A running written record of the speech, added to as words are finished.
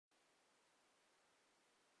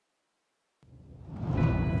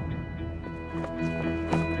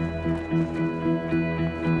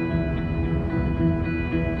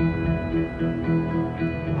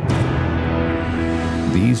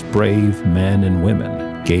brave men and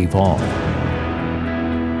women gave all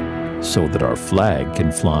so that our flag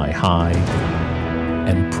can fly high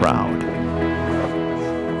and proud.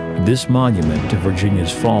 This monument to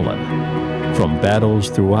Virginia's fallen from battles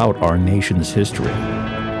throughout our nation's history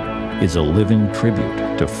is a living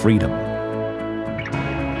tribute to freedom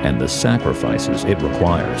and the sacrifices it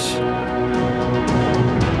requires.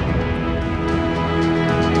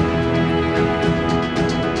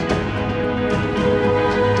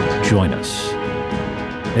 Join us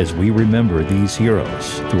as we remember these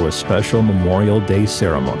heroes through a special Memorial Day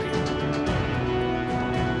ceremony.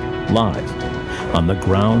 Live on the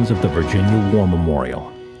grounds of the Virginia War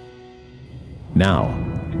Memorial. Now,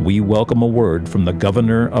 we welcome a word from the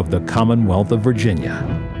Governor of the Commonwealth of Virginia.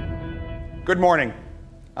 Good morning.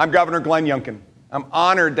 I'm Governor Glenn Youngkin. I'm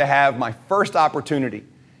honored to have my first opportunity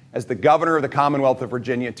as the Governor of the Commonwealth of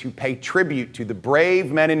Virginia to pay tribute to the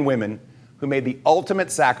brave men and women who made the ultimate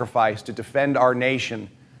sacrifice to defend our nation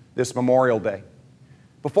this Memorial Day.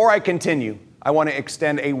 Before I continue, I want to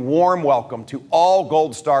extend a warm welcome to all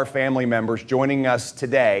Gold Star family members joining us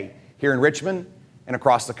today here in Richmond and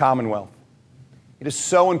across the Commonwealth. It is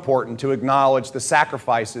so important to acknowledge the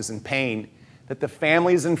sacrifices and pain that the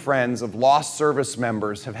families and friends of lost service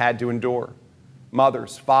members have had to endure.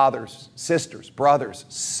 Mothers, fathers, sisters, brothers,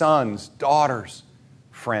 sons, daughters,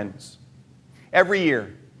 friends. Every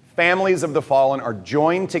year, families of the fallen are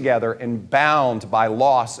joined together and bound by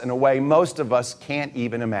loss in a way most of us can't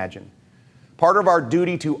even imagine. Part of our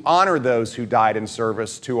duty to honor those who died in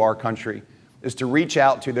service to our country is to reach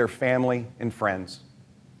out to their family and friends.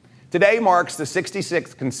 Today marks the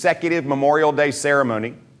 66th consecutive Memorial Day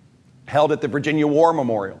ceremony held at the Virginia War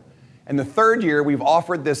Memorial, and the third year we've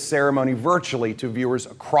offered this ceremony virtually to viewers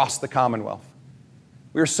across the Commonwealth.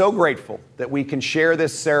 We are so grateful that we can share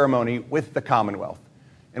this ceremony with the Commonwealth,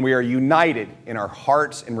 and we are united in our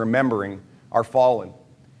hearts in remembering our fallen.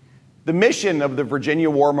 The mission of the Virginia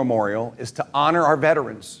War Memorial is to honor our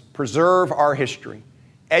veterans, preserve our history,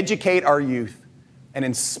 educate our youth, and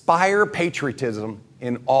inspire patriotism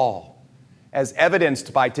in all. As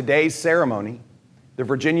evidenced by today's ceremony, the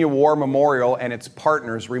Virginia War Memorial and its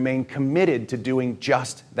partners remain committed to doing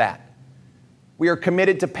just that. We are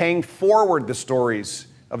committed to paying forward the stories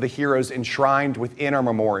of the heroes enshrined within our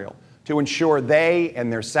memorial to ensure they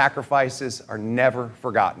and their sacrifices are never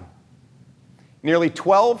forgotten. Nearly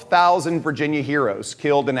 12,000 Virginia heroes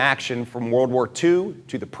killed in action from World War II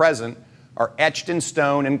to the present are etched in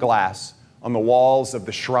stone and glass on the walls of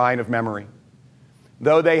the Shrine of Memory.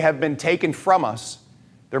 Though they have been taken from us,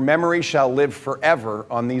 their memory shall live forever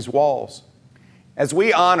on these walls. As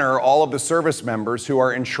we honor all of the service members who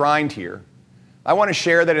are enshrined here, I want to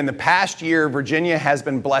share that in the past year, Virginia has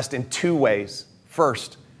been blessed in two ways.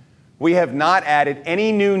 First, we have not added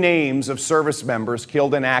any new names of service members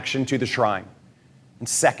killed in action to the shrine. And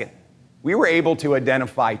second, we were able to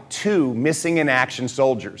identify two missing in action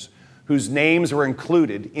soldiers whose names were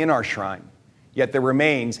included in our shrine, yet their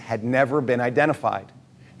remains had never been identified.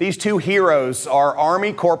 These two heroes are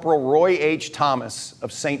Army Corporal Roy H. Thomas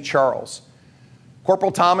of St. Charles.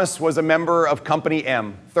 Corporal Thomas was a member of Company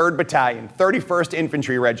M, 3rd Battalion, 31st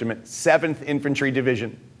Infantry Regiment, 7th Infantry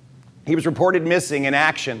Division. He was reported missing in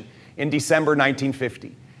action in December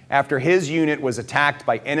 1950 after his unit was attacked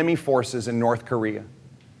by enemy forces in North Korea.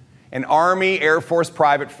 And Army Air Force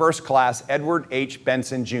Private First Class Edward H.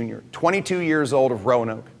 Benson, Jr., 22 years old of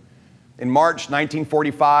Roanoke. In March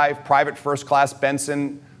 1945, Private First Class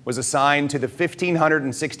Benson was assigned to the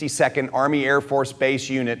 1562nd Army Air Force Base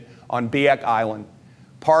Unit on Biak Island,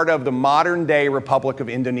 part of the modern-day Republic of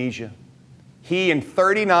Indonesia. He and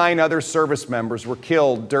 39 other service members were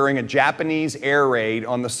killed during a Japanese air raid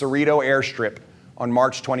on the Cerrito airstrip on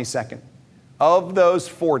March 22nd. Of those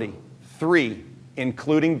 40, 3,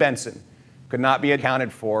 including Benson, could not be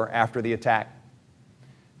accounted for after the attack.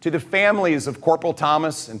 To the families of Corporal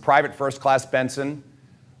Thomas and Private First Class Benson,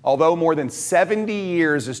 although more than 70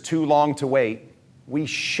 years is too long to wait, we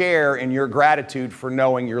share in your gratitude for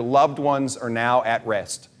knowing your loved ones are now at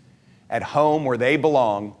rest, at home where they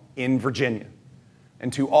belong in Virginia.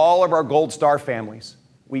 And to all of our Gold Star families,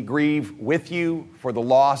 we grieve with you for the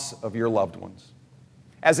loss of your loved ones.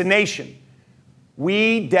 As a nation,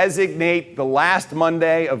 we designate the last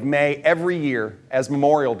Monday of May every year as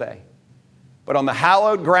Memorial Day. But on the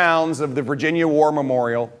hallowed grounds of the Virginia War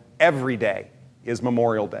Memorial, every day is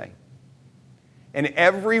Memorial Day. In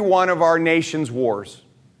every one of our nation's wars,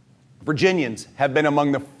 Virginians have been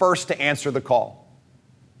among the first to answer the call.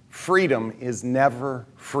 Freedom is never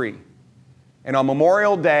free. And on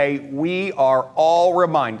Memorial Day, we are all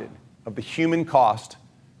reminded of the human cost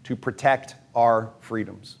to protect our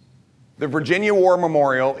freedoms. The Virginia War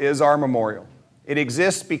Memorial is our memorial. It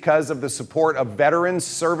exists because of the support of veterans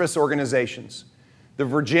service organizations, the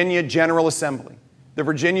Virginia General Assembly, the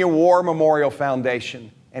Virginia War Memorial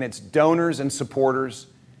Foundation, and its donors and supporters,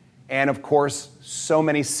 and of course, so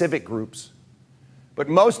many civic groups. But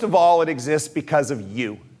most of all, it exists because of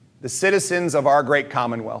you, the citizens of our great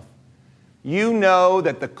Commonwealth. You know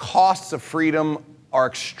that the costs of freedom are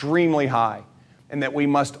extremely high, and that we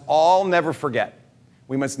must all never forget.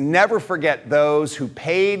 We must never forget those who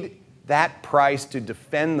paid that price to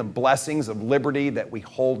defend the blessings of liberty that we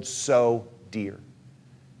hold so dear.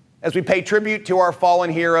 As we pay tribute to our fallen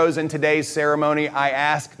heroes in today's ceremony, I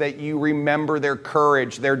ask that you remember their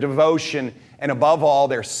courage, their devotion, and above all,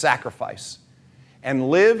 their sacrifice, and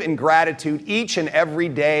live in gratitude each and every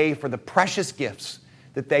day for the precious gifts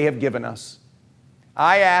that they have given us.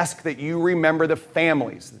 I ask that you remember the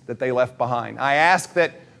families that they left behind. I ask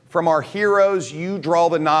that from our heroes, you draw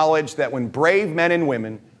the knowledge that when brave men and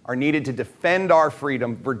women are needed to defend our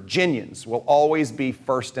freedom, Virginians will always be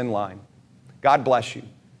first in line. God bless you.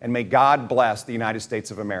 And may God bless the United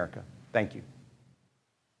States of America. Thank you.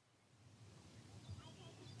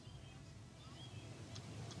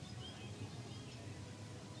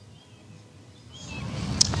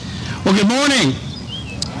 Well, good morning.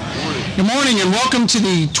 Good morning and welcome to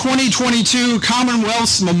the 2022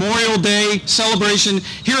 Commonwealth's Memorial Day celebration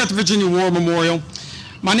here at the Virginia War Memorial.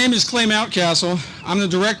 My name is Clay Mountcastle. I'm the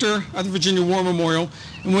director of the Virginia War Memorial,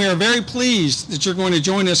 and we are very pleased that you're going to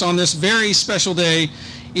join us on this very special day,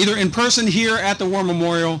 either in person here at the War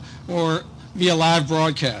Memorial or via live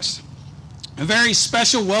broadcast. A very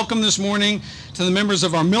special welcome this morning to the members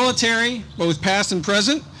of our military, both past and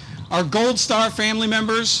present, our Gold Star family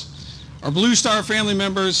members, our Blue Star family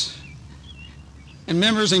members, and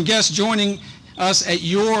members and guests joining us at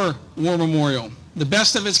your War Memorial, the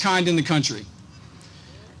best of its kind in the country.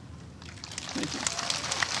 Thank you.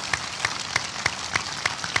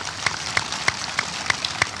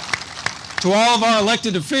 To all of our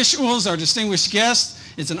elected officials, our distinguished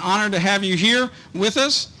guests, it's an honor to have you here with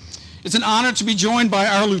us. It's an honor to be joined by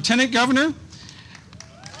our Lieutenant Governor,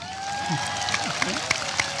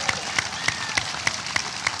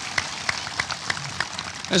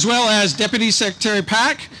 as well as Deputy Secretary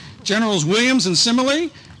Pack, Generals Williams and Simile,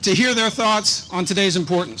 to hear their thoughts on today's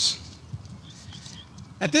importance.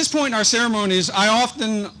 At this point in our ceremonies, I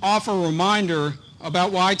often offer a reminder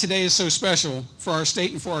about why today is so special for our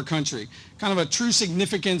state and for our country, kind of a true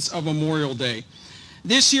significance of Memorial Day.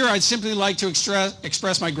 This year, I'd simply like to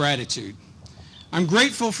express my gratitude. I'm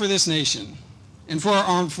grateful for this nation and for our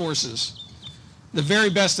armed forces, the very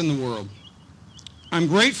best in the world. I'm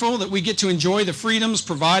grateful that we get to enjoy the freedoms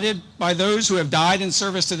provided by those who have died in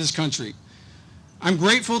service to this country. I'm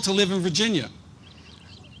grateful to live in Virginia,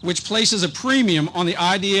 which places a premium on the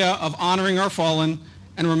idea of honoring our fallen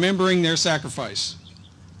and remembering their sacrifice.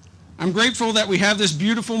 I'm grateful that we have this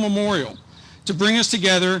beautiful memorial to bring us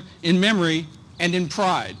together in memory and in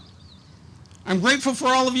pride. I'm grateful for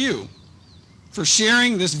all of you for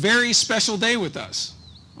sharing this very special day with us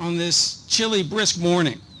on this chilly, brisk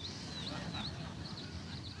morning.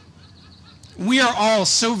 We are all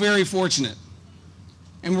so very fortunate,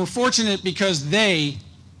 and we're fortunate because they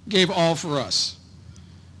gave all for us.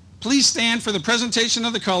 Please stand for the presentation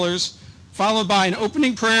of the colors, followed by an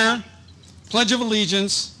opening prayer, Pledge of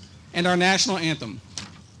Allegiance, and our national anthem.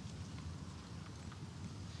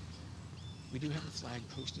 We do have a flag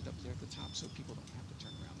posted up there at the top so people don't have to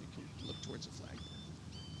turn around. They can look towards the flag.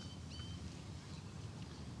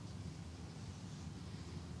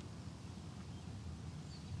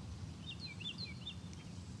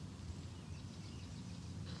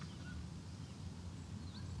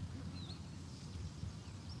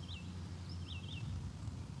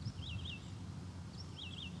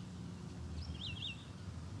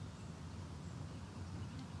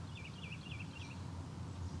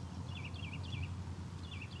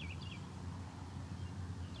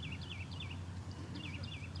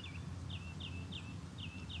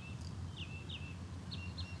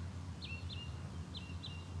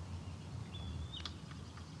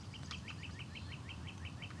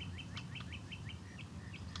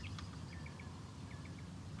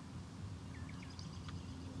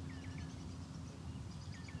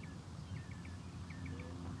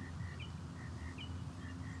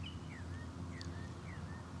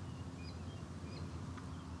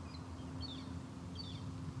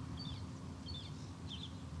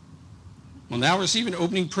 We'll now receive an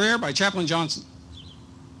opening prayer by Chaplain Johnson.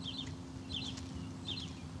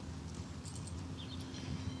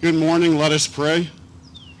 Good morning. Let us pray.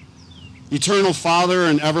 Eternal Father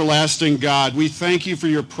and everlasting God, we thank you for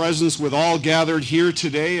your presence with all gathered here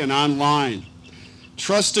today and online,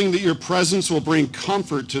 trusting that your presence will bring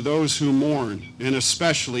comfort to those who mourn, and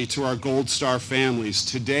especially to our Gold Star families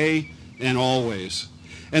today and always,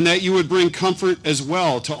 and that you would bring comfort as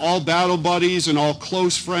well to all battle buddies and all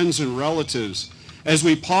close friends and relatives as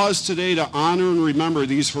we pause today to honor and remember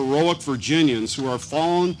these heroic Virginians who are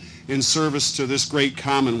fallen in service to this great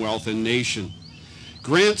Commonwealth and nation.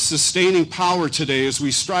 Grant sustaining power today as we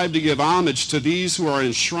strive to give homage to these who are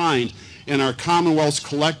enshrined in our Commonwealth's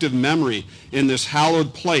collective memory in this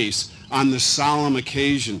hallowed place on this solemn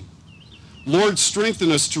occasion. Lord,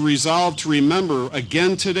 strengthen us to resolve to remember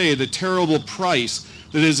again today the terrible price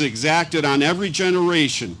that is exacted on every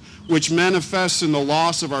generation, which manifests in the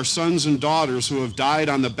loss of our sons and daughters who have died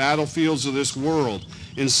on the battlefields of this world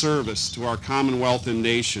in service to our Commonwealth and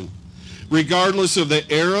nation. Regardless of the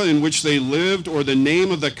era in which they lived or the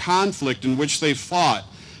name of the conflict in which they fought,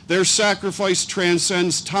 their sacrifice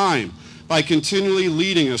transcends time by continually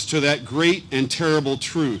leading us to that great and terrible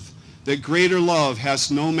truth, that greater love has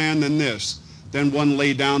no man than this, than one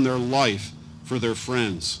lay down their life for their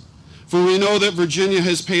friends. For we know that Virginia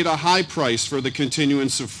has paid a high price for the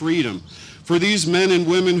continuance of freedom. For these men and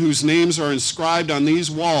women whose names are inscribed on these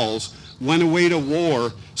walls went away to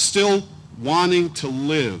war, still wanting to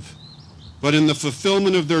live, but in the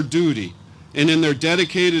fulfillment of their duty and in their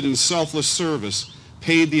dedicated and selfless service,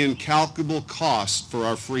 paid the incalculable cost for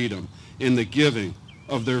our freedom in the giving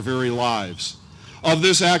of their very lives. Of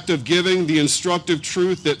this act of giving, the instructive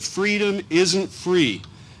truth that freedom isn't free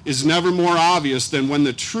is never more obvious than when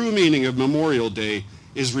the true meaning of Memorial Day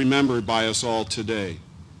is remembered by us all today.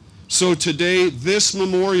 So today, this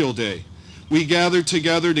Memorial Day, we gather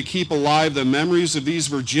together to keep alive the memories of these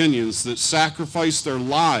Virginians that sacrificed their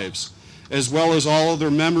lives, as well as all other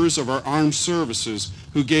members of our armed services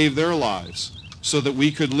who gave their lives so that we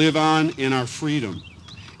could live on in our freedom.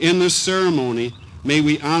 In this ceremony, may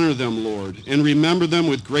we honor them, Lord, and remember them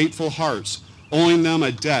with grateful hearts, owing them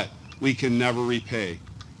a debt we can never repay.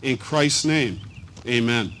 In Christ's name,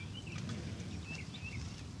 amen.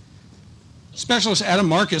 Specialist Adam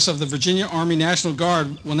Marcus of the Virginia Army National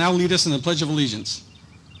Guard will now lead us in the Pledge of Allegiance.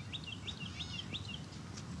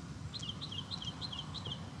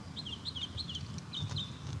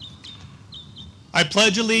 I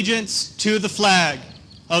pledge allegiance to the flag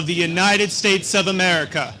of the United States of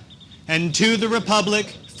America and to the republic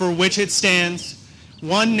for which it stands,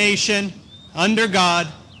 one nation, under God,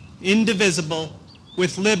 indivisible,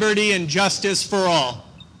 with liberty and justice for all.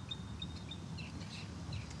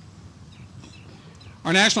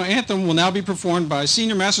 Our national anthem will now be performed by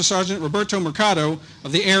Senior Master Sergeant Roberto Mercado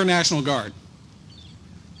of the Air National Guard.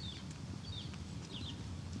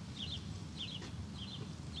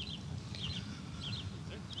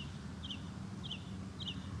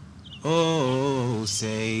 Oh,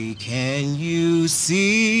 say, can you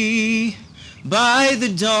see by the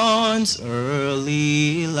dawn's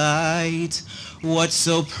early light what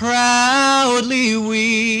so proudly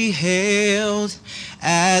we hailed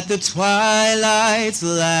at the twilight's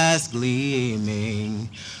last gleaming,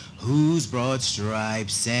 whose broad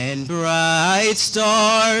stripes and bright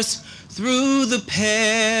stars through the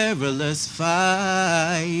perilous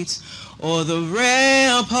fight o'er the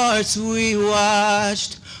ramparts we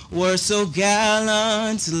watched were so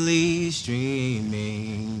gallantly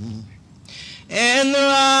streaming. And the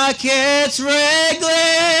rocket's red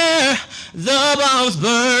glare, the bombs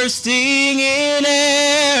bursting in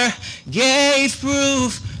air, gave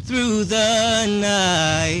proof through the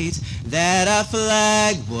night that our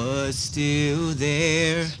flag was still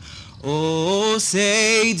there. Oh,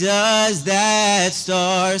 say, does that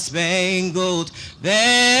star-spangled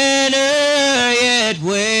banner yet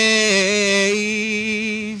wave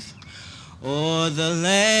o'er the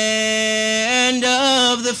land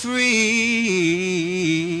of the free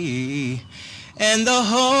and the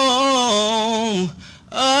home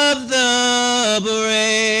of the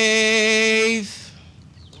brave?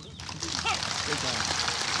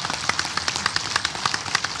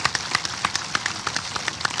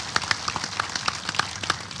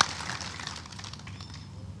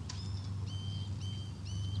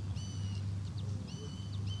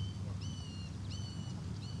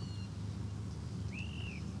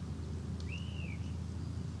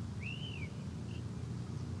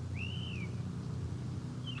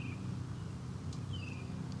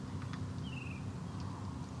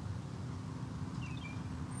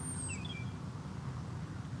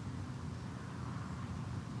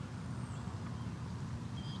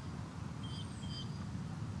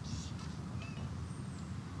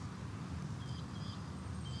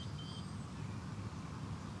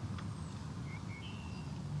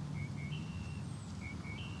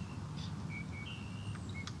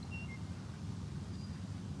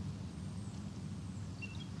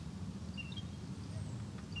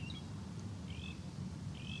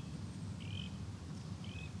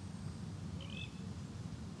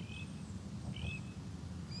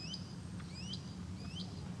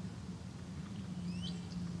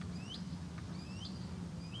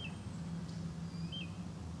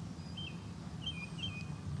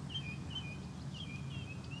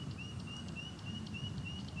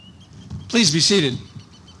 Please be seated.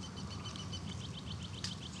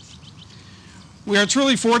 We are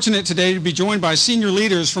truly fortunate today to be joined by senior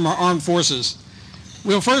leaders from our armed forces.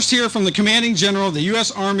 We'll first hear from the Commanding General of the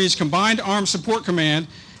U.S. Army's Combined Armed Support Command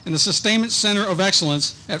and the Sustainment Center of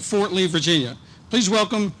Excellence at Fort Lee, Virginia. Please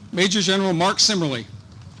welcome Major General Mark Simmerly.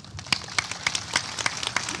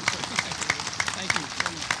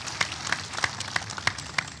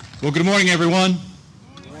 Well, good morning, everyone.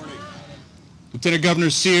 Good morning. Lieutenant Governor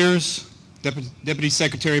Sears, Deputy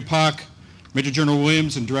Secretary Pock, Major General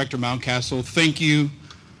Williams, and Director Mountcastle, thank you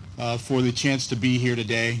for the chance to be here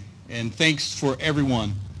today, and thanks for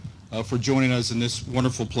everyone for joining us in this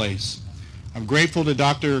wonderful place. I'm grateful to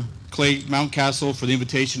Dr. Clay Mountcastle for the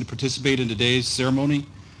invitation to participate in today's ceremony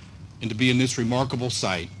and to be in this remarkable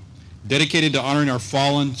site, dedicated to honoring our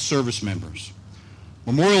fallen service members.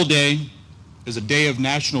 Memorial Day is a day of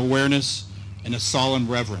national awareness and a solemn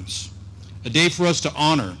reverence, a day for us to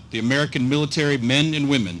honor the American military men and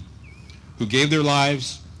women who gave their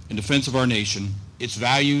lives in defense of our nation, its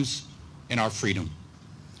values, and our freedom.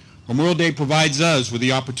 Memorial Day provides us with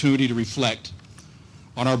the opportunity to reflect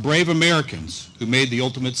on our brave Americans who made the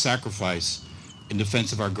ultimate sacrifice in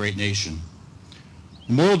defense of our great nation.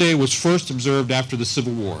 Memorial Day was first observed after the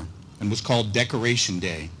Civil War and was called Decoration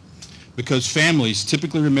Day, because families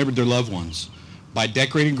typically remembered their loved ones by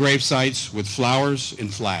decorating grave sites with flowers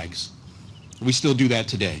and flags. We still do that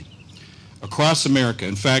today across America.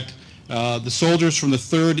 In fact, the soldiers from the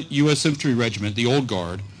 3rd U.S. Infantry Regiment, the Old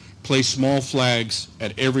Guard, place small flags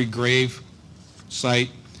at every grave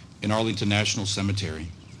site in Arlington National Cemetery.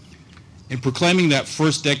 In proclaiming that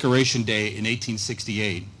first Decoration Day in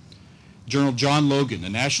 1868, General John Logan, the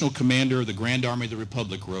National Commander of the Grand Army of the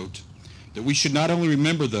Republic, wrote that we should not only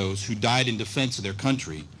remember those who died in defense of their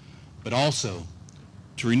country, but also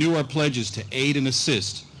to renew our pledges to aid and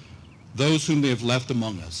assist those whom they have left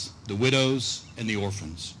among us, the widows and the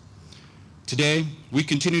orphans. Today, we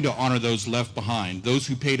continue to honor those left behind, those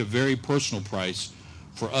who paid a very personal price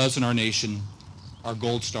for us and our nation, our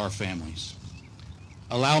Gold Star families.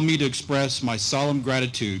 Allow me to express my solemn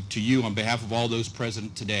gratitude to you on behalf of all those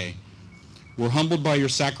present today. We're humbled by your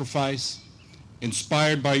sacrifice,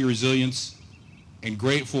 inspired by your resilience, and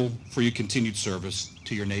grateful for your continued service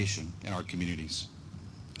to your nation and our communities.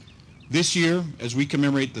 This year, as we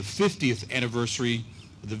commemorate the 50th anniversary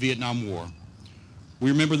of the Vietnam War,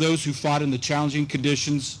 we remember those who fought in the challenging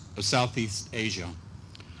conditions of Southeast Asia.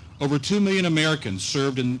 Over 2 million Americans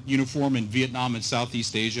served in uniform in Vietnam and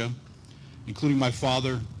Southeast Asia, including my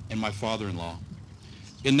father and my father-in-law.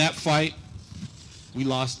 In that fight, we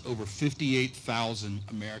lost over 58,000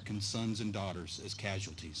 American sons and daughters as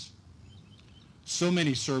casualties. So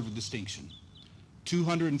many served with distinction.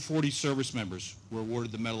 240 service members were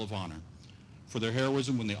awarded the Medal of Honor for their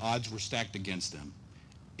heroism when the odds were stacked against them.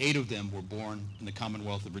 8 of them were born in the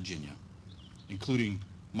Commonwealth of Virginia, including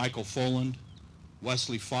Michael Foland,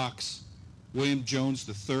 Wesley Fox, William Jones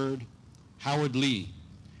III, Howard Lee,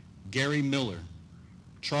 Gary Miller,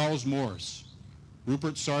 Charles Morris,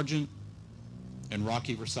 Rupert Sargent, and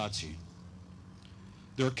Rocky Versace.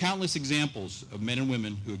 There are countless examples of men and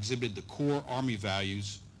women who exhibited the core Army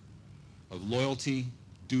values of loyalty,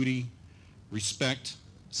 duty, respect,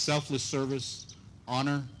 selfless service,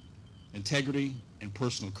 honor, integrity, and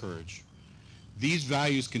personal courage. These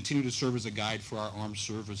values continue to serve as a guide for our armed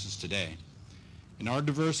services today, and our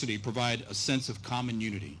diversity provide a sense of common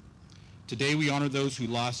unity. Today we honor those who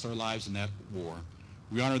lost their lives in that war.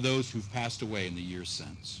 We honor those who've passed away in the years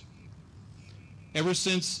since. Ever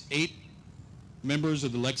since 8 members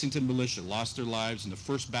of the Lexington Militia lost their lives in the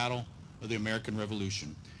first battle of the American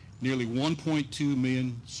Revolution, nearly 1.2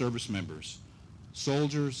 million service members,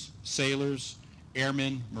 soldiers, sailors,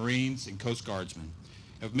 airmen, Marines, and Coast Guardsmen,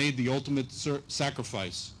 have made the ultimate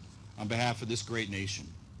sacrifice on behalf of this great nation.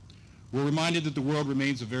 We're reminded that the world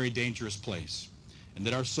remains a very dangerous place and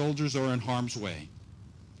that our soldiers are in harm's way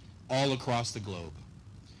all across the globe.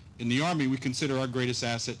 In the Army, we consider our greatest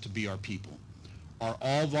asset to be our people. Our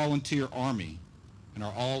all-volunteer Army and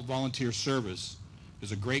our all-volunteer service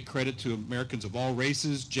is a great credit to Americans of all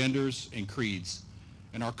races, genders, and creeds,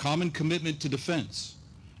 and our common commitment to defense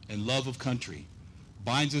and love of country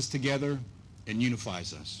binds us together and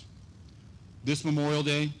unifies us. This Memorial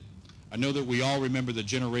Day, I know that we all remember the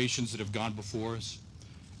generations that have gone before us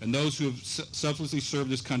and those who have selflessly served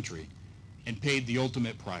this country and paid the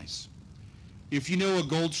ultimate price. If you know a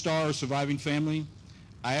Gold Star or surviving family,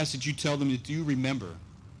 I ask that you tell them that you remember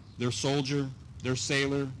their soldier, their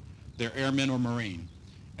sailor, their airman or Marine,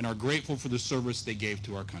 and are grateful for the service they gave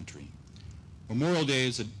to our country. Memorial Day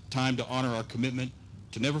is a time to honor our commitment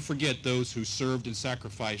to never forget those who served and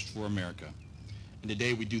sacrificed for America, and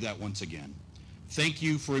today we do that once again. Thank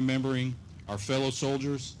you for remembering our fellow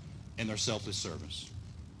soldiers and their selfless service.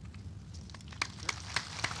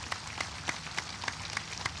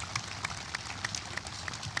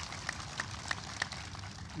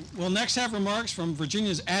 We'll next have remarks from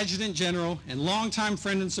Virginia's Adjutant General and longtime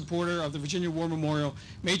friend and supporter of the Virginia War Memorial,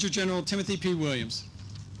 Major General Timothy P. Williams.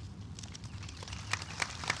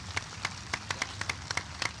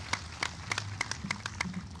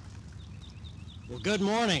 Well, good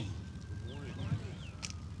morning.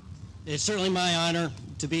 It's certainly my honor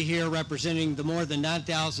to be here representing the more than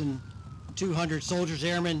 9,200 soldiers,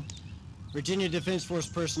 airmen, Virginia Defense Force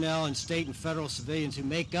personnel, and state and federal civilians who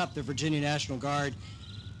make up the Virginia National Guard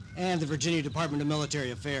and the Virginia Department of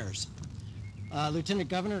Military Affairs. Lieutenant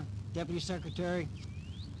Governor, Deputy Secretary,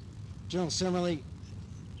 General Simmerly,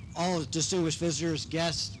 all distinguished visitors,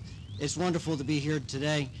 guests, it's wonderful to be here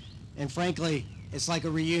today. And frankly, it's like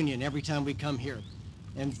a reunion every time we come here.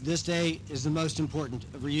 And this day is the most important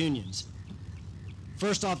of reunions.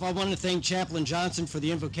 First off, I want to thank Chaplain Johnson for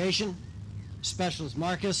the invocation, Specialist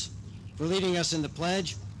Marcus for leading us in the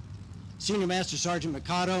pledge, Senior Master Sergeant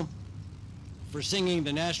Mikado for singing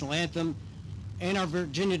the national anthem, and our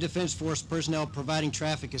Virginia Defense Force personnel providing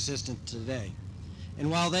traffic assistance today. And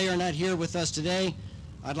while they are not here with us today,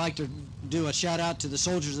 I'd like to do a shout out to the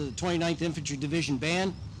soldiers of the 29th Infantry Division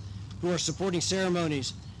Band who are supporting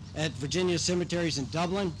ceremonies at Virginia cemeteries in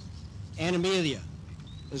Dublin and Amelia,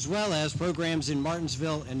 as well as programs in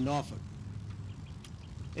Martinsville and Norfolk.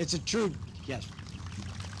 It's a true, yes.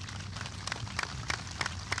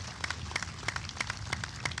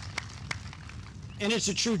 And it's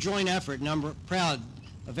a true joint effort, and I'm proud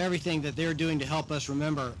of everything that they're doing to help us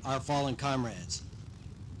remember our fallen comrades.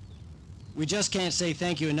 We just can't say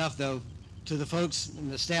thank you enough, though, to the folks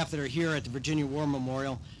and the staff that are here at the Virginia War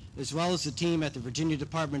Memorial, as well as the team at the Virginia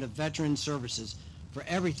Department of Veterans Services for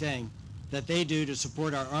everything that they do to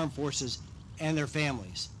support our armed forces and their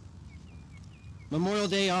families. Memorial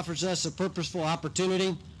Day offers us a purposeful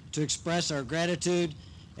opportunity to express our gratitude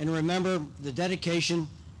and remember the dedication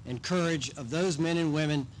and courage of those men and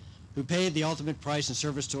women who paid the ultimate price in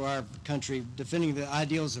service to our country, defending the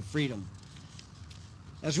ideals of freedom.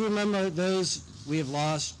 As we remember those we have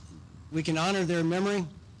lost, we can honor their memory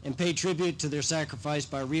and pay tribute to their sacrifice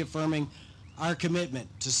by reaffirming our commitment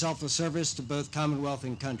to selfless service to both Commonwealth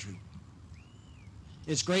and country.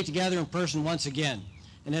 It's great to gather in person once again,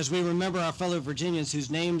 and as we remember our fellow Virginians whose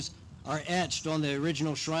names are etched on the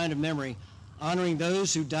original Shrine of Memory, honoring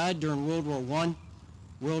those who died during World War I,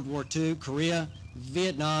 World War II, Korea,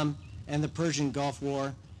 Vietnam, and the Persian Gulf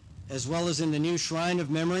War, as well as in the new Shrine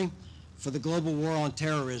of Memory for the global war on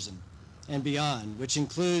terrorism and beyond, which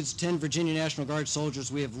includes 10 Virginia National Guard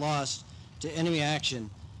soldiers we have lost to enemy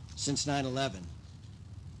action since 9/11.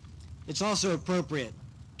 It's also appropriate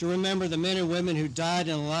to remember the men and women who died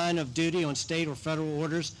in the line of duty on state or federal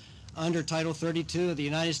orders under Title 32 of the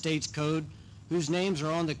United States Code, whose names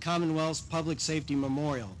are on the Commonwealth's Public Safety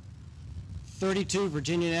Memorial. 32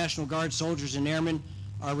 Virginia National Guard soldiers and airmen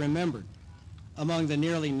are remembered among the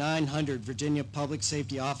nearly 900 Virginia public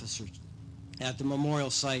safety officers at the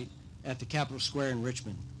memorial site at the Capitol Square in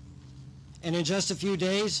Richmond. And in just a few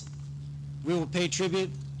days, we will pay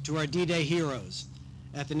tribute to our D-Day heroes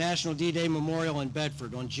at the National D-Day Memorial in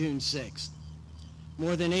Bedford on June 6th.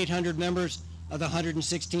 More than 800 members of the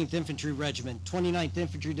 116th Infantry Regiment, 29th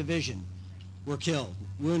Infantry Division were killed,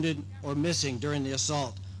 wounded, or missing during the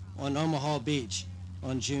assault on Omaha Beach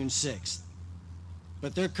on June 6th.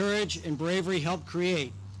 But their courage and bravery helped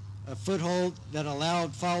create a foothold that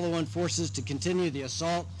allowed follow-on forces to continue the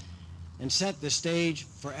assault and set the stage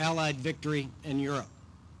for Allied victory in Europe.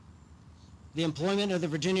 The employment of the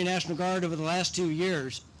Virginia National Guard over the last 2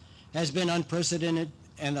 years has been unprecedented,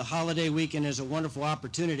 and the holiday weekend is a wonderful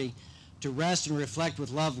opportunity to rest and reflect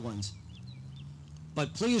with loved ones.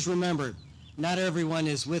 But please remember, not everyone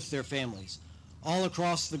is with their families. All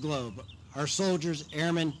across the globe, our soldiers,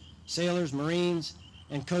 airmen, sailors, Marines,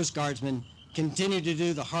 and Coast Guardsmen continue to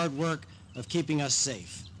do the hard work of keeping us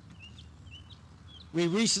safe. We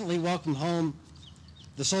recently welcomed home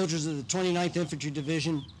the soldiers of the 29th Infantry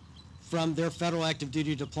Division from their federal active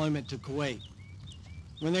duty deployment to Kuwait.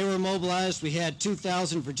 When they were mobilized, we had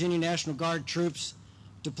 2,000 Virginia National Guard troops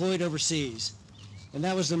deployed overseas, and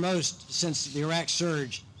that was the most since the Iraq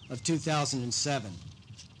surge of 2007.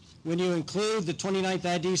 When you include the 29th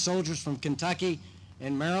ID soldiers from Kentucky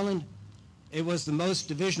and Maryland, it was the most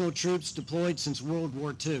divisional troops deployed since World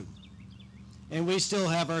War II. And we still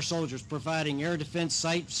have our soldiers providing air defense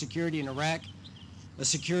site security in Iraq, a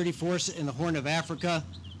security force in the Horn of Africa,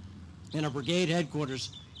 and a brigade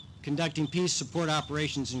headquarters conducting peace support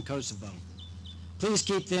operations in Kosovo. Please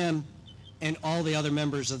keep them and all the other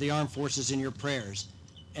members of the armed forces in your prayers,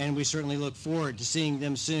 and we certainly look forward to seeing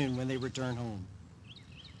them soon when they return home.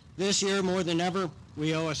 This year, more than ever,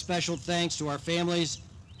 we owe a special thanks to our families,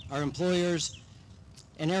 our employers,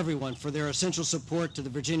 and everyone for their essential support to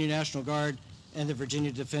the Virginia National Guard and the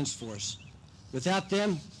Virginia Defense Force. Without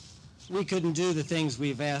them, we couldn't do the things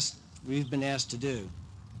we've been asked to do.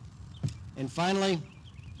 And finally,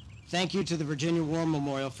 thank you to the Virginia War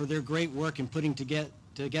Memorial for their great work in putting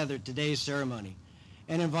together today's ceremony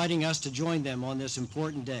and inviting us to join them on this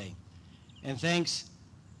important day. And thanks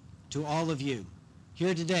to all of you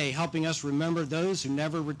here today helping us remember those who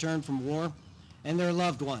never returned from war and their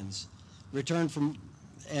loved ones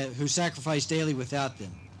who sacrificed daily without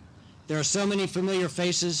them. There are so many familiar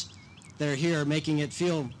faces that are here, making it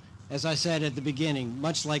feel, as I said at the beginning,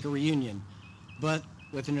 much like a reunion, but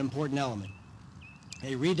with an important element.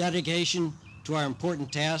 A rededication to our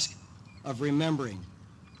important task of remembering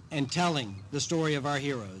and telling the story of our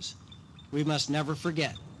heroes. We must never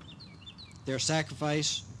forget their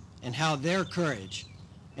sacrifice and how their courage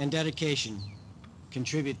and dedication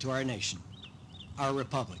contribute to our nation, our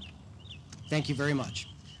republic. Thank you very much.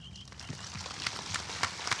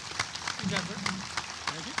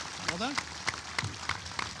 Thank you. Well done.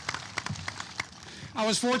 I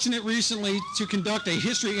was fortunate recently to conduct a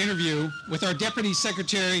history interview with our Deputy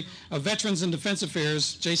Secretary of Veterans and Defense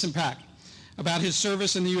Affairs, Jason Pack, about his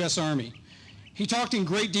service in the U.S. Army. He talked in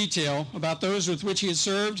great detail about those with which he had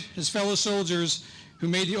served, his fellow soldiers who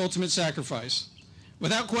made the ultimate sacrifice.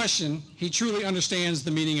 Without question, he truly understands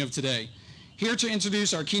the meaning of today. Here to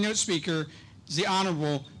introduce our keynote speaker is the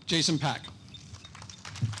Honorable Jason Pack.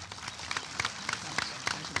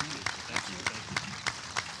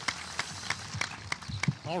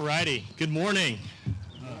 All righty. Good morning.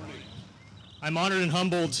 I'm honored and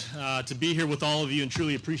humbled to be here with all of you and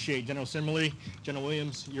truly appreciate General Simmerly, General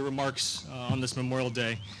Williams, your remarks on this Memorial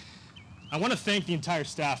Day. I want to thank the entire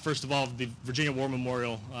staff, first of all, of the Virginia War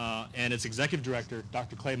Memorial and its Executive Director,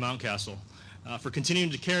 Dr. Clay Mountcastle, for continuing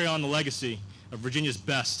to carry on the legacy of Virginia's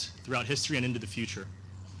best throughout history and into the future.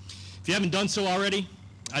 If you haven't done so already,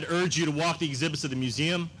 I'd urge you to walk the exhibits of the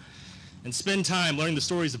museum and spend time learning the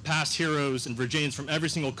stories of past heroes and Virginians from every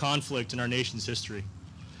single conflict in our nation's history.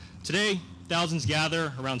 Today, thousands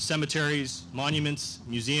gather around cemeteries, monuments,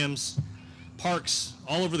 museums, parks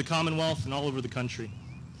all over the Commonwealth and all over the country.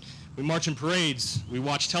 We march in parades, we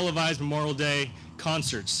watch televised Memorial Day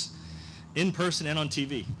concerts, in person and on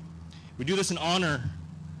TV. We do this in honor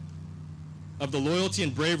of the loyalty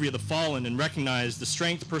and bravery of the fallen and recognize the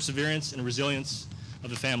strength, perseverance, and resilience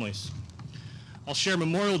of the families. I'll share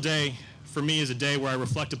Memorial Day for me is a day where I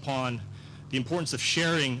reflect upon the importance of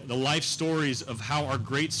sharing the life stories of how our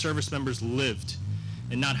great service members lived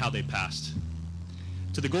and not how they passed.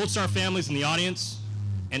 To the Gold Star families in the audience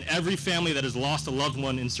and every family that has lost a loved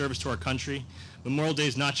one in service to our country, Memorial Day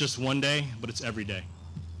is not just one day, but it's every day.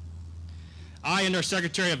 I and our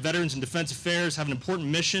Secretary of Veterans and Defense Affairs have an important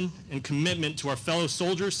mission and commitment to our fellow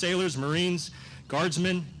soldiers, sailors, Marines,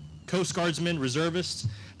 Guardsmen, Coast Guardsmen, reservists,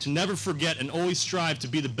 to never forget and always strive to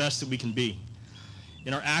be the best that we can be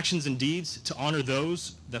in our actions and deeds to honor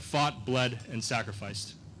those that fought, bled, and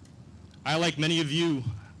sacrificed. I, like many of you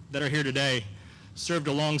that are here today, served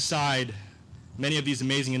alongside many of these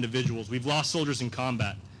amazing individuals. We've lost soldiers in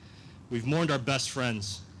combat. We've mourned our best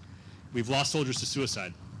friends. We've lost soldiers to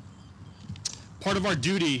suicide. Part of our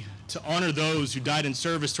duty to honor those who died in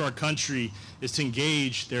service to our country is to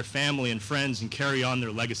engage their family and friends and carry on their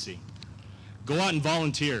legacy. Go out and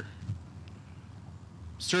volunteer.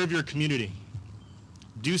 Serve your community.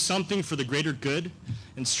 Do something for the greater good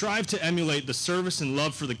and strive to emulate the service and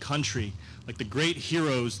love for the country like the great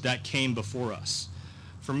heroes that came before us.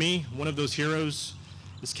 For me, one of those heroes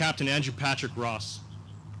is Captain Andrew Patrick Ross.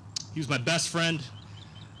 He was my best friend,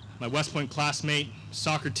 my West Point classmate,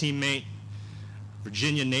 soccer teammate,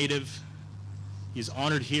 Virginia native. He's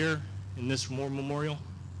honored here in this memorial.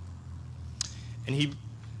 And he,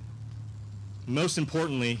 most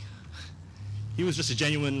importantly, he was just a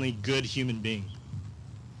genuinely good human being.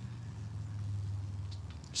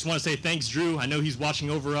 Just want to say thanks, Drew. I know he's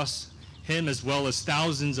watching over us, him as well as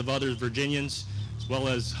thousands of other Virginians, as well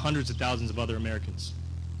as hundreds of thousands of other Americans.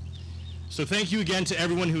 So thank you again to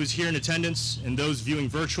everyone who is here in attendance and those viewing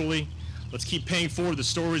virtually. Let's keep paying forward the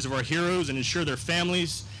stories of our heroes and ensure their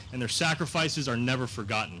families and their sacrifices are never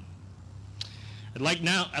forgotten. I'd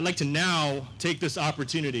like to now take this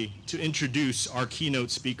opportunity to introduce our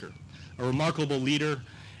keynote speaker, a remarkable leader,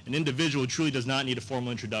 an individual who truly does not need a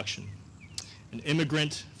formal introduction, an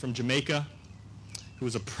immigrant from Jamaica who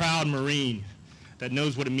is a proud Marine that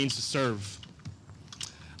knows what it means to serve.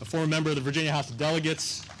 a former member of the Virginia House of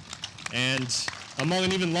Delegates, and among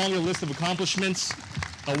an even longer list of accomplishments,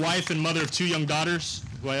 a wife and mother of 2 young daughters,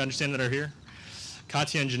 who I understand that are here,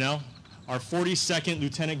 Katya and Janelle, our 42nd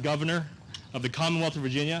Lieutenant Governor of the Commonwealth of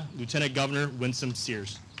Virginia, Lieutenant Governor Winsome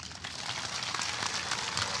Sears.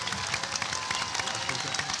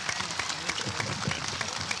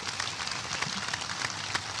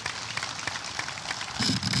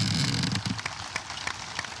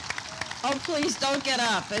 Oh, please don't get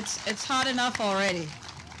up. It's hot enough already.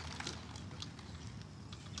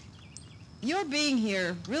 Your being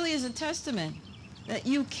here really is a testament that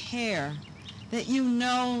you care, that you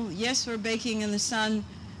know, yes, we're baking in the sun,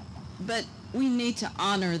 but we need to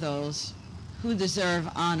honor those who deserve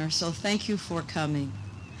honor. So thank you for coming.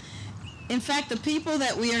 In fact, the people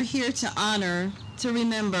that we are here to honor, to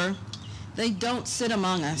remember, they don't sit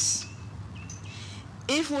among us.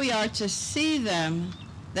 If we are to see them,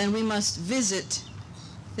 then we must visit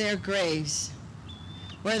their graves,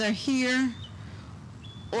 whether here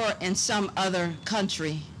or in some other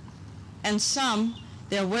country. And some,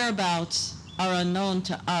 their whereabouts are unknown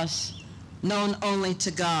to us, known only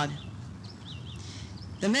to God.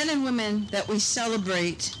 The men and women that we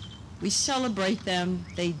celebrate them,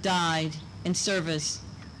 they died in service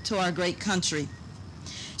to our great country.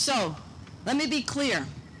 So, let me be clear.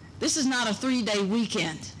 This is not a 3-day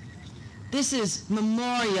weekend. This is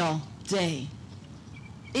Memorial Day.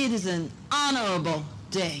 It is an honorable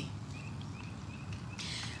day.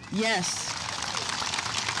 Yes.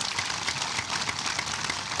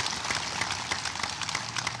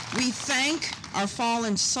 We thank our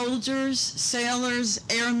fallen soldiers, sailors,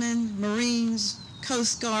 airmen, Marines,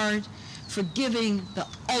 Coast Guard for giving the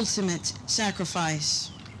ultimate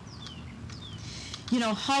sacrifice. You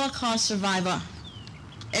know, Holocaust survivor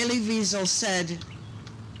Elie Wiesel said,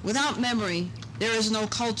 "Without memory, there is no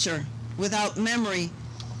culture. Without memory,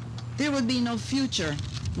 there would be no future,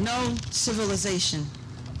 no civilization."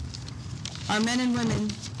 Our men and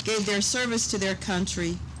women gave their service to their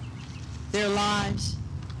country, their lives.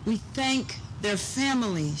 We thank their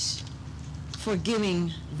families for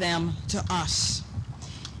giving them to us.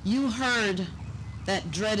 You heard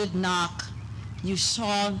that dreaded knock. You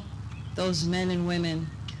saw those men and women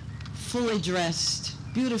fully dressed,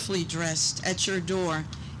 beautifully dressed at your door,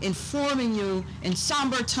 informing you in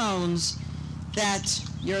somber tones that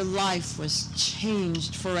your life was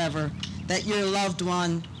changed forever, that your loved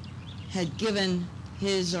one had given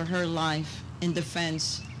his or her life in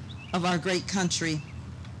defense of our great country.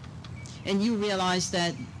 And you realized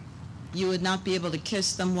that you would not be able to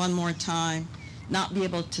kiss them one more time, not be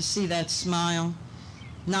able to see that smile,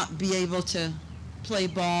 not be able to play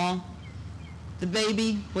ball. The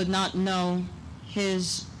baby would not know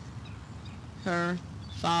his, her,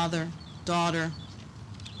 father, daughter.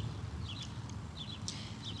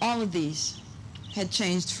 All of these had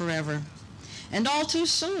changed forever. And all too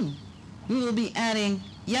soon, we will be adding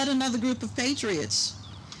yet another group of patriots.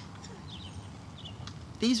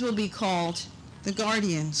 These will be called the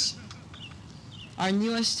Guardians, our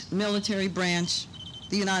newest military branch,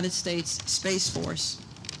 the United States Space Force.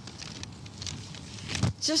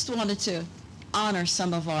 Just wanted to honor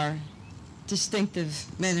some of our distinctive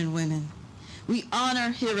men and women. We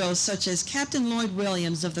honor heroes such as Captain Lloyd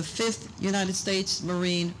Williams of the 5th United States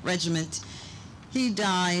Marine Regiment. He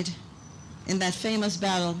died in that famous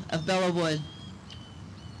battle of Belleau Wood,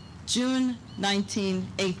 June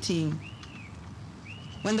 1918.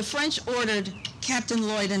 When the French ordered Captain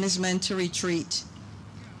Lloyd and his men to retreat,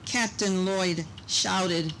 Captain Lloyd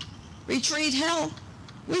shouted, "Retreat, hell!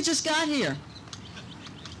 We just got here."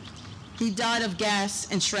 He died of gas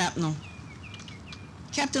and shrapnel.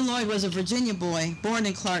 Captain Lloyd was a Virginia boy born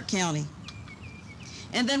in Clark County.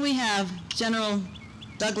 And then we have General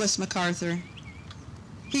Douglas MacArthur.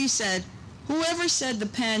 He said, "Whoever said the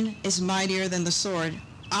pen is mightier than the sword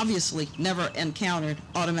obviously never encountered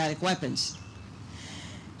automatic weapons."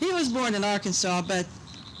 He was born in Arkansas, but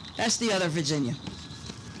that's the other Virginia.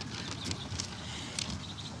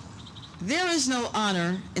 There is no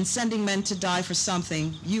honor in sending men to die for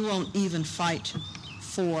something you won't even fight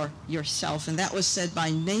for yourself. And that was said by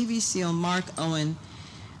Navy SEAL Mark Owen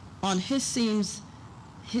on his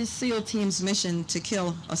SEAL team's mission to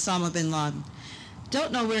kill Osama bin Laden.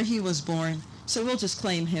 Don't know where he was born, so we'll just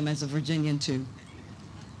claim him as a Virginian too.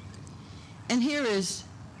 And here is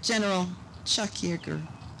General Chuck Yeager.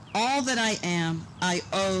 "All that I am, I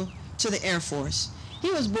owe to the Air Force."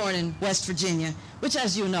 He was born in West Virginia, which,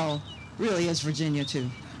 as you know, really is Virginia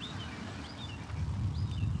too.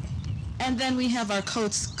 And then we have our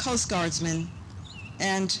Coast Guardsmen.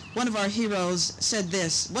 And one of our heroes said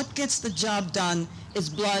this: "What gets the job done is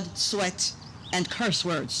blood, sweat, and curse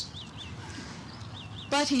words.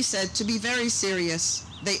 But he said, to be very serious,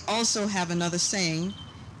 they also have another saying,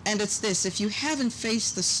 and it's this: if you haven't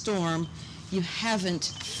faced the storm, you haven't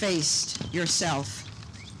faced yourself.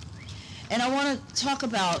 And I want to talk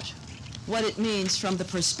about what it means from the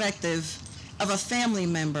perspective of a family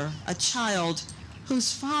member, a child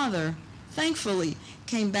whose father, thankfully,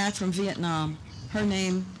 came back from Vietnam. Her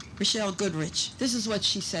name, Rochelle Goodrich. This is what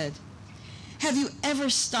she said. Have you ever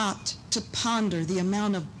stopped to ponder the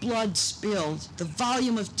amount of blood spilled, the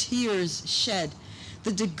volume of tears shed,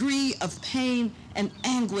 the degree of pain and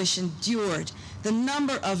anguish endured, the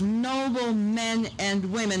number of noble men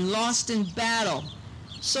and women lost in battle,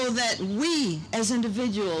 so that we as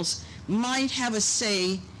individuals might have a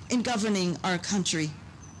say in governing our country?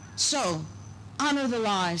 So, honor the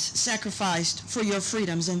lives sacrificed for your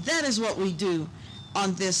freedoms, and that is what we do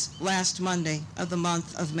on this last Monday of the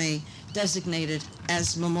month of May, designated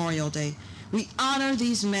as Memorial Day. We honor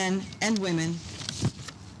these men and women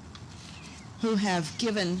who have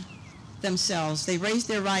given themselves. They raised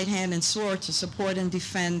their right hand and swore to support and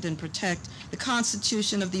defend and protect the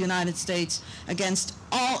Constitution of the United States against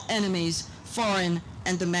all enemies, foreign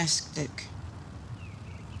and domestic.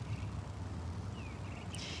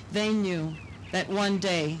 They knew that one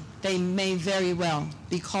day they may very well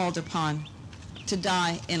be called upon to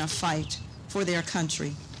die in a fight for their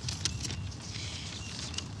country.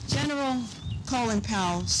 General Colin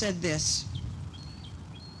Powell said this: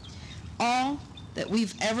 all that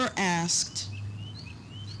we've ever asked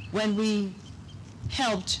when we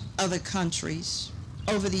helped other countries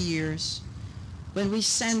over the years, when we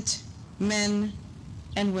sent men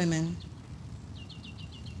and women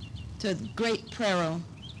to great peril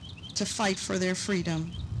to fight for their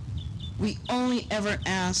freedom, we only ever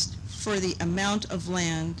asked for the amount of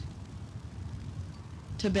land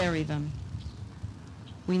to bury them.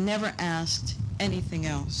 We never asked anything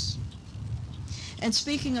else. And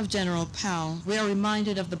speaking of General Powell, we are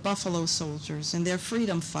reminded of the Buffalo Soldiers and their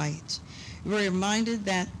freedom fight. We're reminded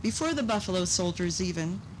that before the Buffalo Soldiers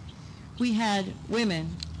even, we had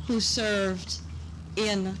women who served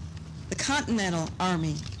in the Continental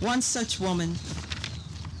Army. One such woman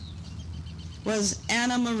was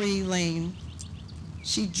Anna Marie Lane.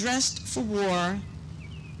 She dressed for war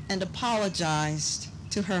and apologized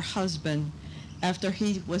to her husband after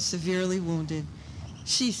he was severely wounded.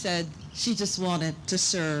 She said she just wanted to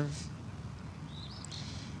serve.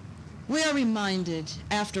 We are reminded,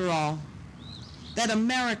 after all, that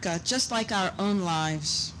America, just like our own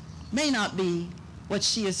lives, may not be what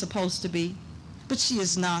she is supposed to be, but she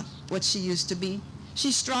is not what she used to be.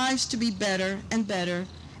 She strives to be better and better,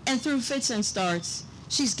 and through fits and starts,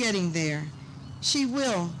 she's getting there. She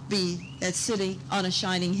will be that city on a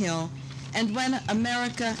shining hill. And when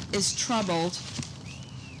America is troubled,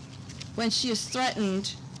 when she is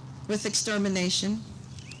threatened with extermination,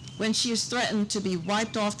 when she is threatened to be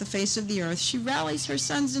wiped off the face of the earth, she rallies her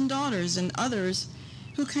sons and daughters and others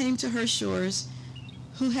who came to her shores,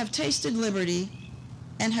 who have tasted liberty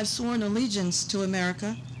and have sworn allegiance to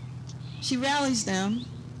America. She rallies them,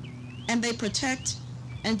 and they protect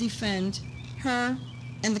and defend her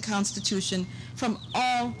and the Constitution from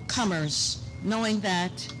all comers, knowing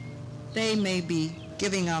that they may be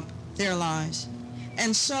giving up their lives.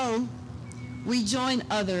 And so we join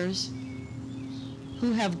others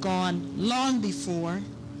who have gone long before,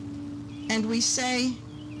 and we say,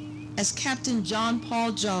 as Captain John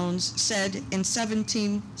Paul Jones said in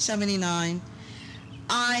 1779,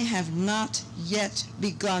 I have not yet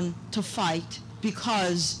begun to fight,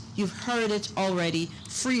 because you've heard it already,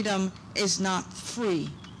 freedom is not free.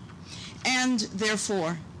 And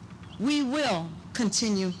therefore, we will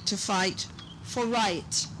continue to fight for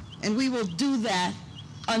right, and we will do that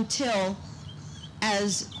until,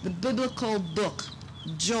 as the biblical book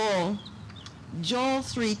Joel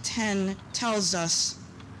 3:10 tells us,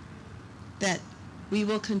 that we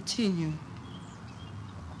will continue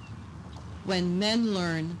when men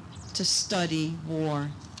learn to study war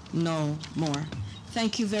no more.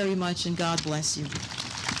 Thank you very much, and God bless you.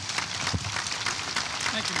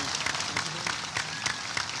 Thank you.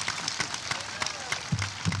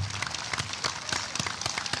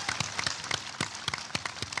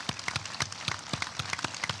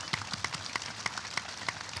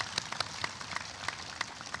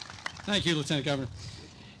 Thank you, Lieutenant Governor.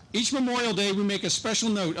 Each Memorial Day, we make a special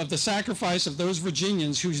note of the sacrifice of those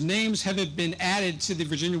Virginians whose names have been added to the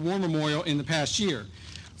Virginia War Memorial in the past year.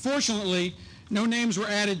 Fortunately, no names were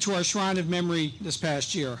added to our Shrine of Memory this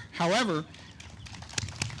past year. However,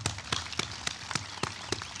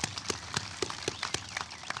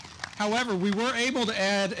 However, we were able to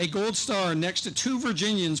add a gold star next to 2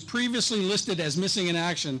 Virginians previously listed as missing in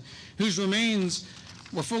action, whose remains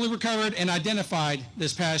were fully recovered and identified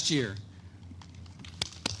this past year.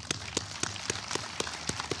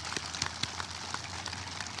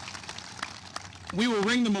 We will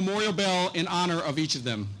ring the memorial bell in honor of each of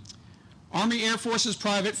them. Army Air Forces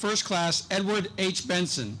Private First Class Edward H.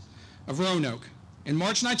 Benson of Roanoke. In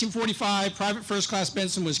March 1945, Private First Class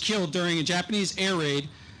Benson was killed during a Japanese air raid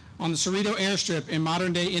on the Cerrito airstrip in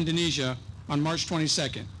modern-day Indonesia on March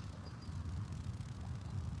 22nd.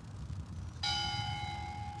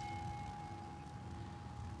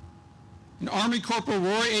 And Army Corporal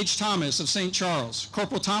Roy H. Thomas of St. Charles.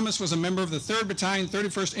 Corporal Thomas was a member of the 3rd Battalion,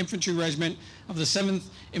 31st Infantry Regiment of the 7th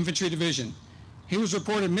Infantry Division. He was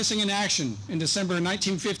reported missing in action in December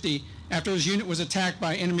 1950 after his unit was attacked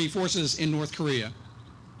by enemy forces in North Korea.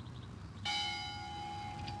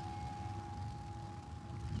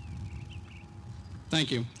 Thank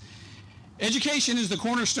you. Education is the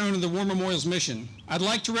cornerstone of the War Memorial's mission. I'd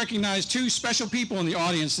like to recognize 2 special people in the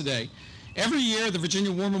audience today. Every year, the Virginia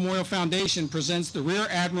War Memorial Foundation presents the Rear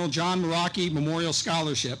Admiral John Meraki Memorial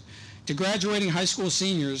Scholarship to graduating high school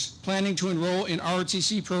seniors planning to enroll in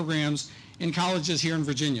ROTC programs in colleges here in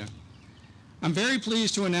Virginia. I'm very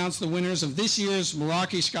pleased to announce the winners of this year's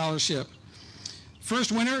Meraki Scholarship.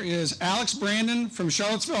 First winner is Alex Brandon from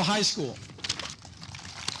Charlottesville High School.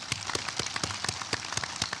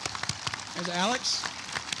 There's Alex.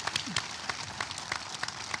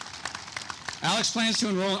 Alex plans to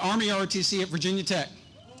enroll in Army ROTC at Virginia Tech.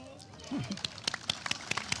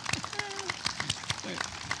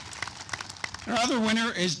 Our other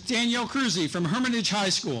winner is Danielle Cruzy from Hermitage High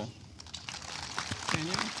School.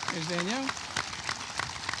 Danielle, there's Danielle.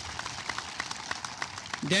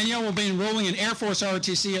 Danielle will be enrolling in Air Force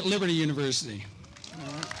ROTC at Liberty University.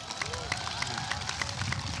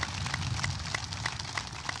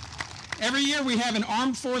 Every year we have an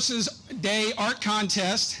Armed Forces Day art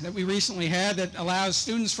contest that we recently had that allows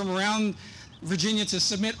students from around Virginia to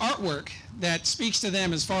submit artwork that speaks to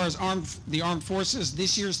them as far as the armed forces.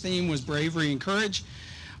 This year's theme was bravery and courage.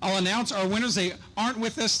 I'll announce our winners. They aren't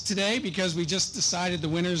with us today because we just decided the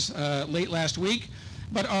winners late last week.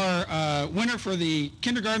 But our winner for the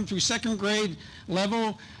kindergarten through 2nd grade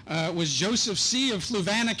level was Joseph C. of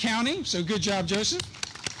Fluvanna County. So good job, Joseph.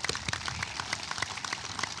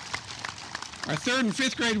 Our 3rd and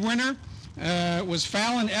 5th grade winner was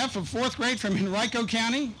Fallon F. of 4th grade from Henrico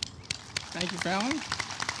County. Thank you, Fallon.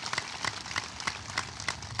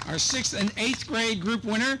 Our 6th and 8th grade group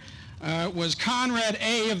winner was Conrad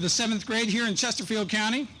A. of the 7th grade here in Chesterfield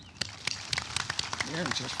County. There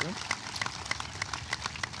in Chesterfield.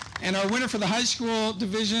 And our winner for the high school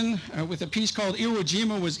division with a piece called Iwo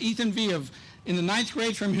Jima was Ethan V. in the 9th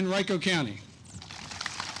grade from Henrico County.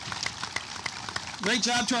 Great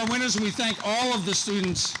job to our winners, and we thank all of the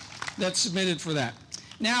students that submitted for that.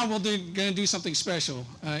 Now we're going to do something special.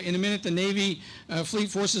 In a minute, the Navy Fleet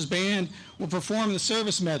Forces Band will perform the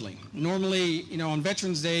service medley. Normally, on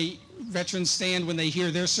Veterans Day, veterans stand when they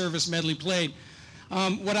hear their service medley played.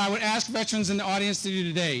 What I would ask veterans in the audience to do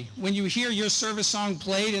today, when you hear your service song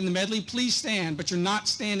played in the medley, please stand, but you're not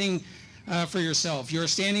standing for yourself. You're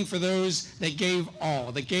standing for those that gave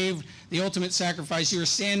all, that gave the ultimate sacrifice. You're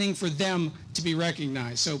standing for them to be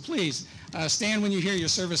recognized. So please stand when you hear your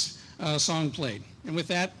service song played. And with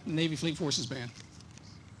that, Navy Fleet Forces Band.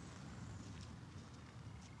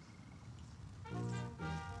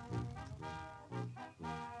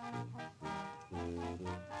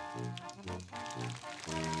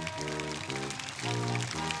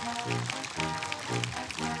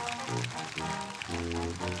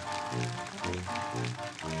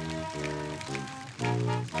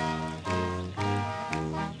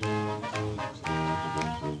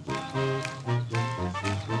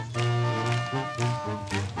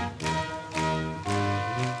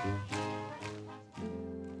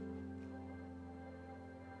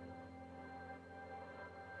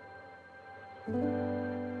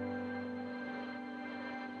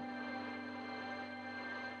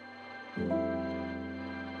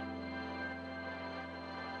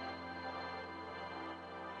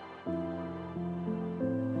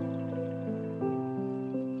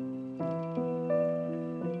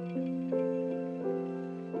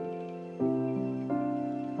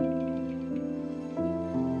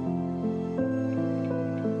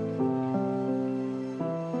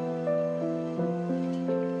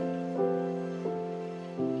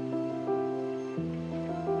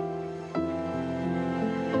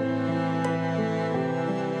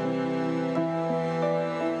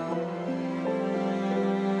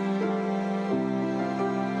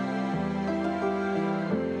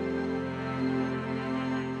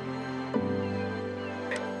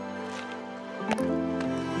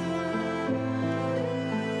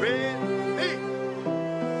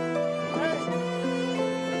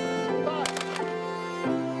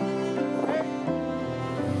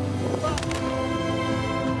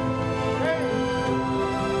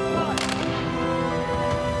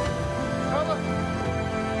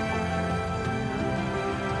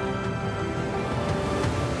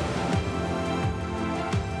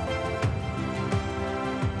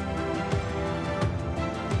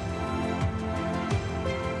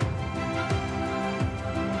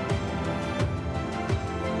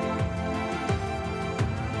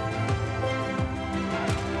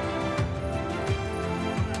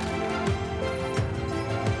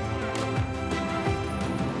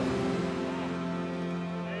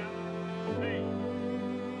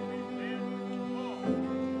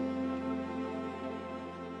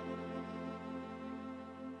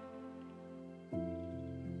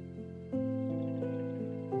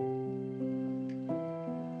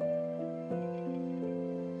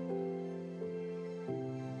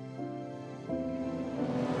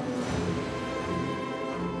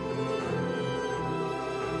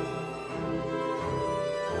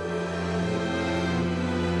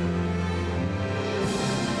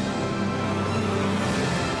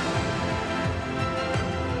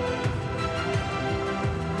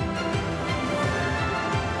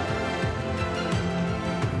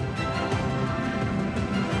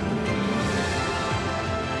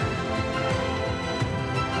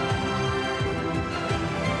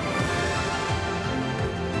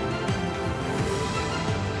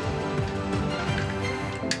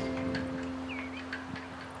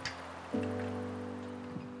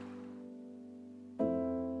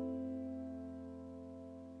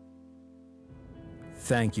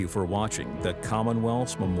 Thank you for watching the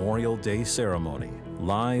Commonwealth's Memorial Day Ceremony,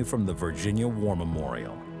 live from the Virginia War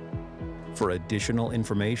Memorial. For additional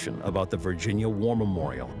information about the Virginia War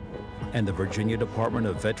Memorial and the Virginia Department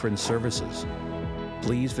of Veterans Services,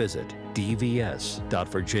 please visit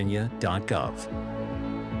dvs.virginia.gov.